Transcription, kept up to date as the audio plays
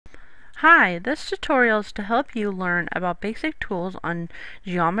Hi, this tutorial is to help you learn about basic tools on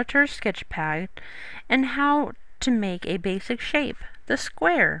Geometer Sketchpad and how to make a basic shape, the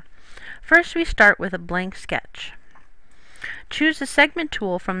square. First, we start with a blank sketch. Choose the segment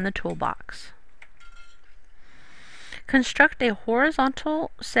tool from the toolbox. Construct a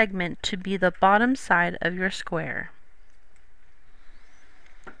horizontal segment to be the bottom side of your square.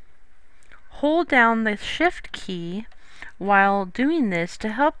 Hold down the Shift key while doing this to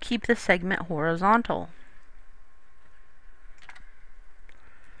help keep the segment horizontal.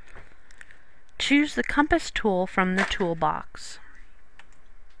 Choose the compass tool from the toolbox.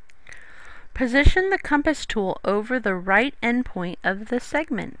 Position the compass tool over the right endpoint of the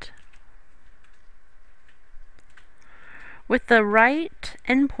segment. With the right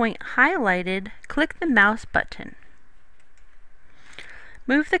endpoint highlighted, click the mouse button.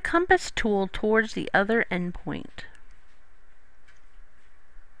 Move the compass tool towards the other endpoint.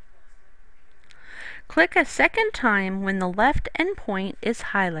 Click a second time when the left endpoint is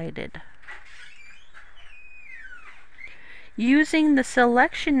highlighted. Using the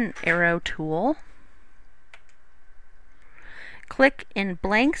selection arrow tool, click in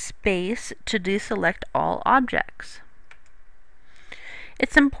blank space to deselect all objects.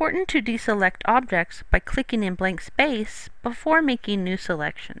 It's important to deselect objects by clicking in blank space before making new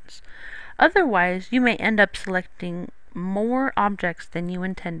selections. Otherwise, you may end up selecting more objects than you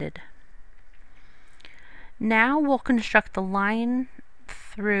intended. Now we'll construct the line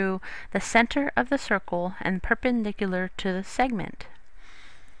through the center of the circle and perpendicular to the segment.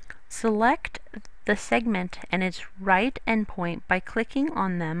 Select the segment and its right endpoint by clicking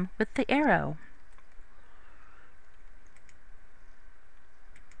on them with the arrow.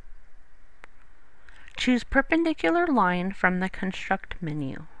 Choose Perpendicular Line from the Construct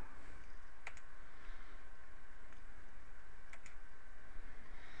menu.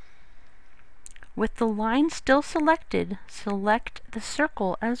 With the line still selected, select the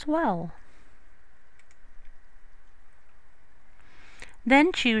circle as well.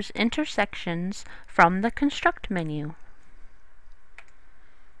 Then choose Intersections from the Construct menu.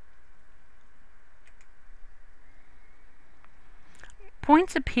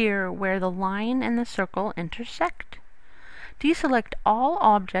 Points appear where the line and the circle intersect. Deselect all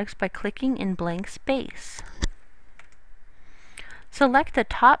objects by clicking in blank space. Select the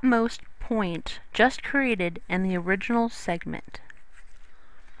topmost point just created in the original segment.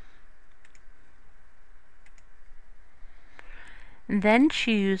 Then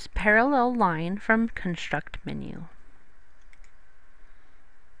choose Parallel Line from Construct menu.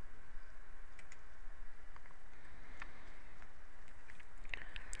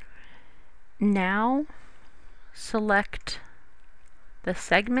 Now select the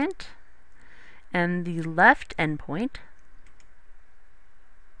segment and the left endpoint.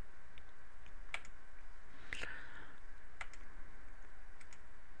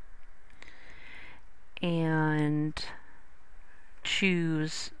 And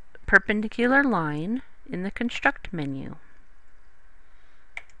choose Perpendicular Line in the Construct menu.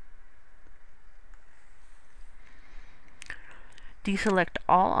 Deselect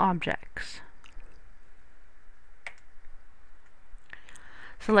all objects.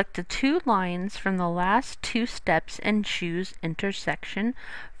 Select the two lines from the last two steps and choose Intersection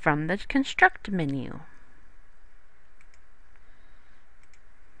from the Construct menu.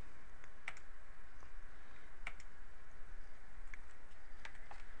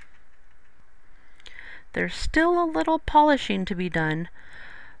 There's still a little polishing to be done,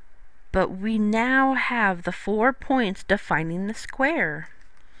 but we now have the 4 points defining the square.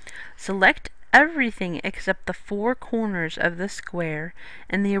 Select everything except the 4 corners of the square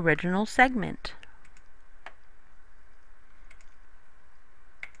in the original segment.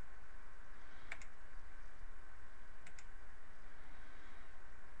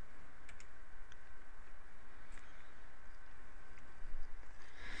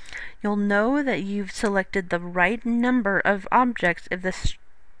 You'll know that you've selected the right number of objects if the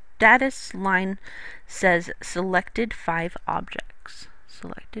status line says selected 5 objects.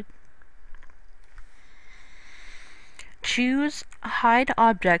 Selected. Choose Hide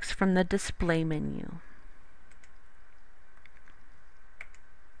Objects from the Display menu.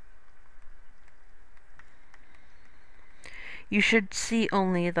 You should see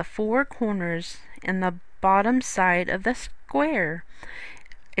only the 4 corners and the bottom side of the square.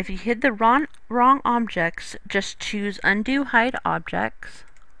 If you hid the wrong objects, just choose Undo Hide Objects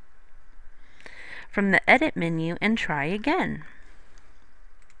from the Edit menu and try again.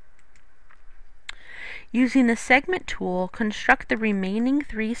 Using the Segment tool, construct the remaining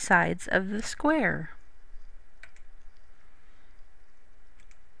 3 sides of the square.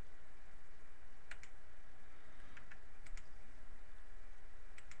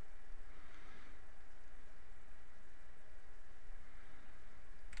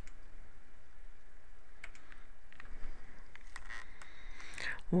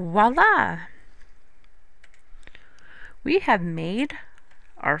 Voila! We have made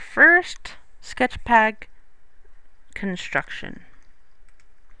our first Sketchpad construction.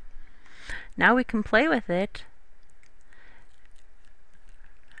 Now we can play with it,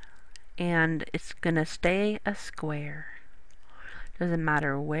 and it's gonna stay a square. Doesn't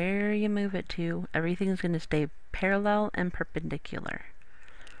matter where you move it to, everything's gonna stay parallel and perpendicular.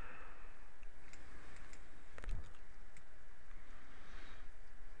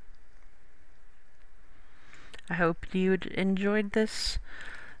 I hope you enjoyed this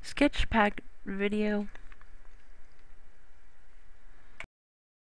Sketchpad video.